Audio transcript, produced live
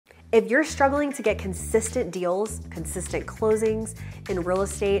If you're struggling to get consistent deals, consistent closings in real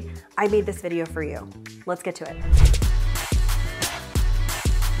estate, I made this video for you. Let's get to it.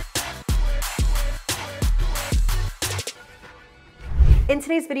 In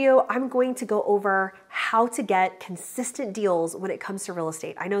today's video, I'm going to go over how to get consistent deals when it comes to real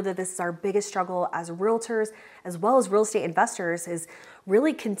estate. I know that this is our biggest struggle as realtors, as well as real estate investors, is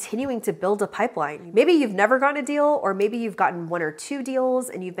really continuing to build a pipeline. Maybe you've never gotten a deal, or maybe you've gotten 1 or 2 deals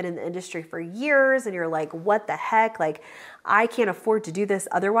and you've been in the industry for years and you're like, what the heck? Like, I can't afford to do this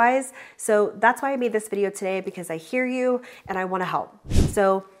otherwise. So that's why I made this video today, because I hear you and I want to help.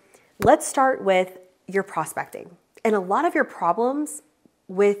 So let's start with your prospecting. And a lot of your problems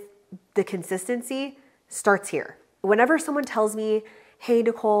with the consistency starts here. Whenever someone tells me, hey,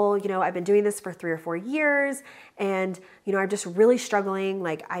 Nicole, I've been doing this for 3 or 4 years and, I'm just really struggling.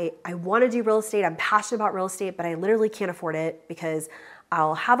 Like I want to do real estate. I'm passionate about real estate, but I literally can't afford it because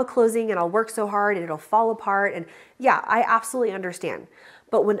I'll have a closing and I'll work so hard and it'll fall apart. And yeah, I absolutely understand.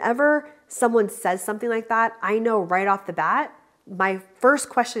 But whenever someone says something like that, I know right off the bat, my first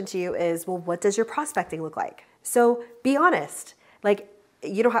question to you is, well, what does your prospecting look like? So be honest. Like,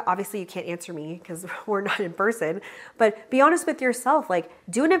 obviously you can't answer me because we're not in person, but be honest with yourself. Like,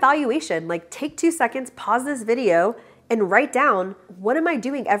 do an evaluation. Like, take 2 seconds, pause this video and write down, what am I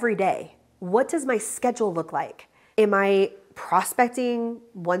doing every day? What does my schedule look like? Am I prospecting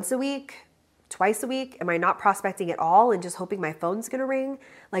once a week, twice a week? Am I not prospecting at all and just hoping my phone's gonna ring?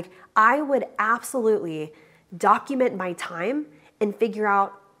 Like, I would absolutely document my time and figure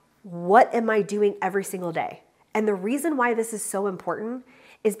out, what am I doing every single day? And the reason why this is so important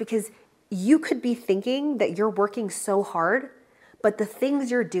is because you could be thinking that you're working so hard, but the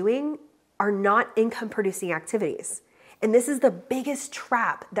things you're doing are not income producing activities. And this is the biggest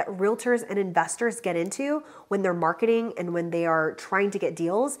trap that realtors and investors get into when they're marketing and when they are trying to get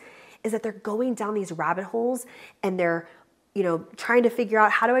deals, is that they're going down these rabbit holes and they're trying to figure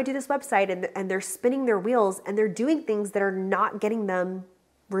out, how do I do this website? And they're spinning their wheels and they're doing things that are not getting them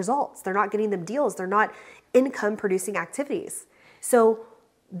results. They're not getting them deals. They're not income producing activities. So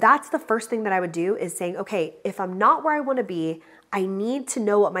that's the first thing that I would do, is saying, okay, if I'm not where I want to be, I need to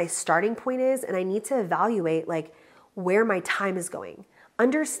know what my starting point is, and I need to evaluate like where my time is going.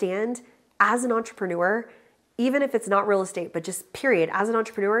 Understand, as an entrepreneur, even if it's not real estate, but just period, as an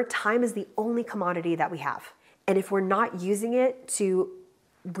entrepreneur, time is the only commodity that we have. And if we're not using it to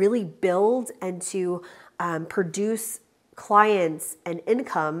really build and to produce clients and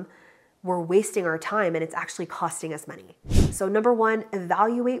income, we're wasting our time and it's actually costing us money. So number 1,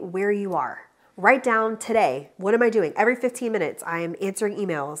 evaluate where you are. Write down today, what am I doing? Every 15 minutes, I'm answering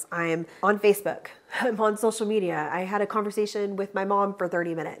emails. I'm on Facebook. I'm on social media. I had a conversation with my mom for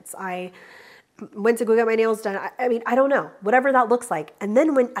 30 minutes. I went to go get my nails done. I don't know, whatever that looks like. And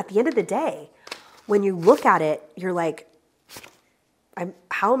then at the end of the day, when you look at it, you're like,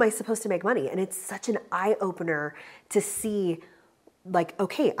 how am I supposed to make money? And it's such an eye-opener to see, like,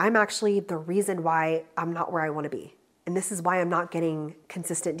 okay, I'm actually the reason why I'm not where I want to be. And this is why I'm not getting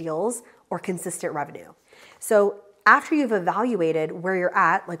consistent deals or consistent revenue. So after you've evaluated where you're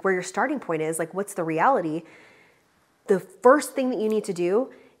at, like where your starting point is, like what's the reality, the first thing that you need to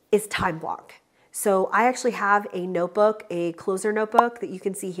do is time block. So I actually have a notebook, a closer notebook that you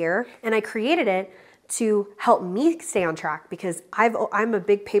can see here, and I created it to help me stay on track, because I'm a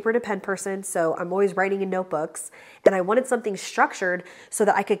big paper to pen person, so I'm always writing in notebooks, and I wanted something structured so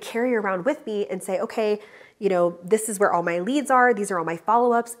that I could carry around with me and say, okay, this is where all my leads are, these are all my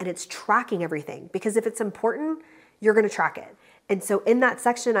follow-ups, and it's tracking everything, because if it's important, you're gonna track it. And so in that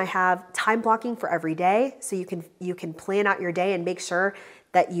section, I have time blocking for every day, so you can plan out your day and make sure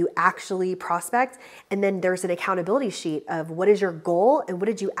that you actually prospect. And then there's an accountability sheet of what is your goal and what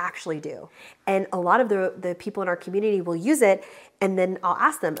did you actually do. And a lot of the people in our community will use it, and then I'll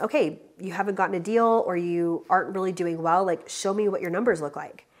ask them, okay, you haven't gotten a deal or you aren't really doing well, like show me what your numbers look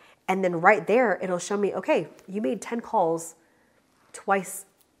like. And then right there, it'll show me, okay, you made 10 calls twice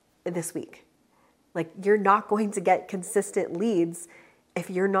this week. Like, you're not going to get consistent leads if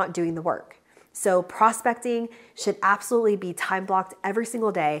you're not doing the work. So prospecting should absolutely be time blocked every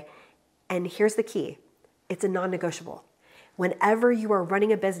single day. And here's the key. It's a non-negotiable. Whenever you are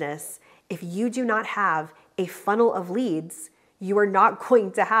running a business, if you do not have a funnel of leads, you are not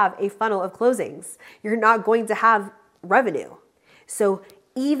going to have a funnel of closings. You're not going to have revenue. So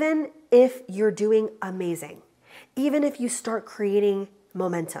even if you're doing amazing, even if you start creating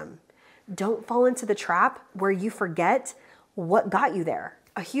momentum, don't fall into the trap where you forget what got you there.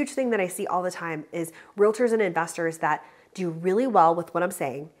 A huge thing that I see all the time is realtors and investors that do really well with what I'm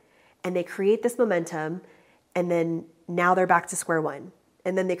saying, and they create this momentum, and then now they're back to square one.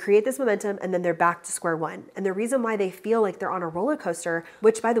 And then they create this momentum and then they're back to square one. And the reason why they feel like they're on a roller coaster,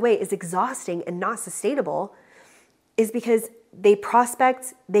 which by the way is exhausting and not sustainable, is because they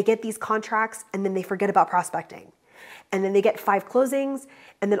prospect, they get these contracts, and then they forget about prospecting. And then they get 5 closings,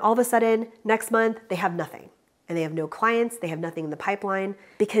 and then all of a sudden, next month, they have nothing. And they have no clients, they have nothing in the pipeline,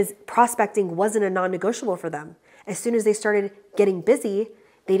 because prospecting wasn't a non-negotiable for them. As soon as they started getting busy,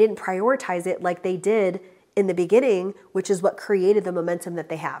 they didn't prioritize it like they did in the beginning, which is what created the momentum that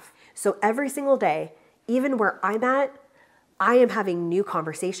they have. So every single day, even where I'm at, I am having new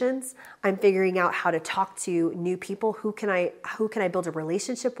conversations. I'm figuring out how to talk to new people. Who can I build a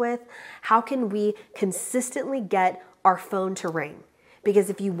relationship with? How can we consistently get our phone to ring? Because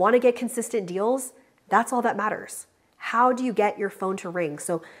if you want to get consistent deals, that's all that matters. How do you get your phone to ring?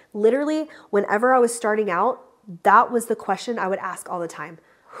 So literally, whenever I was starting out, that was the question I would ask all the time.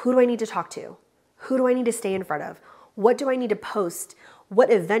 Who do I need to talk to? Who do I need to stay in front of? What do I need to post?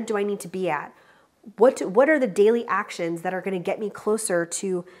 What event do I need to be at? What are the daily actions that are going to get me closer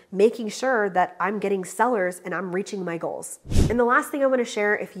to making sure that I'm getting sellers and I'm reaching my goals? And the last thing I want to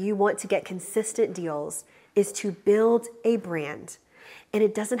share, if you want to get consistent deals, is to build a brand. And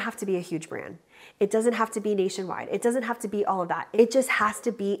it doesn't have to be a huge brand. It doesn't have to be nationwide. It doesn't have to be all of that. It just has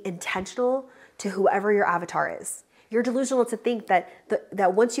to be intentional to whoever your avatar is. You're delusional to think that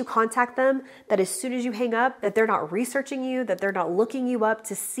once you contact them, that as soon as you hang up, that they're not researching you, that they're not looking you up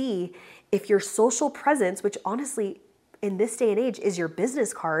to see if your social presence, which honestly in this day and age is your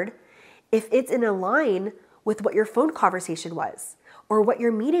business card, if it's in a line with what your phone conversation was, or what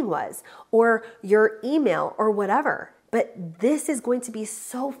your meeting was, or your email, or whatever. But this is going to be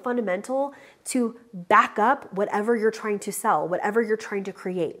so fundamental to back up whatever you're trying to sell, whatever you're trying to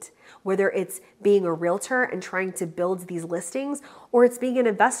create, whether it's being a realtor and trying to build these listings, or it's being an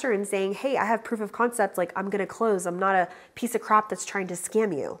investor and saying, hey, I have proof of concept, like I'm gonna close. I'm not a piece of crap that's trying to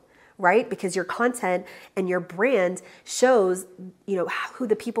scam you, right? Because your content and your brand shows, who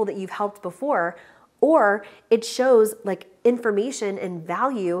the people that you've helped before, or it shows like information and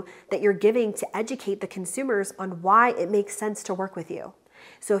value that you're giving to educate the consumers on why it makes sense to work with you.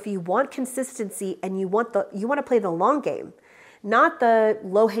 So if you want consistency and you want to play the long game, not the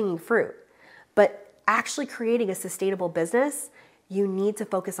low-hanging fruit, but actually creating a sustainable business, you need to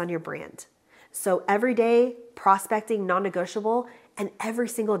focus on your brand. So every day, prospecting non-negotiable, and every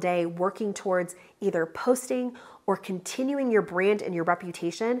single day working towards either posting or continuing your brand and your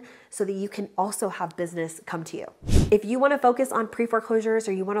reputation so that you can also have business come to you. If you want to focus on pre-foreclosures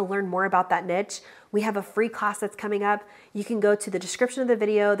or you want to learn more about that niche, we have a free class that's coming up. You can go to the description of the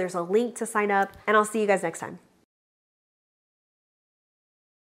video. There's a link to sign up, and I'll see you guys next time.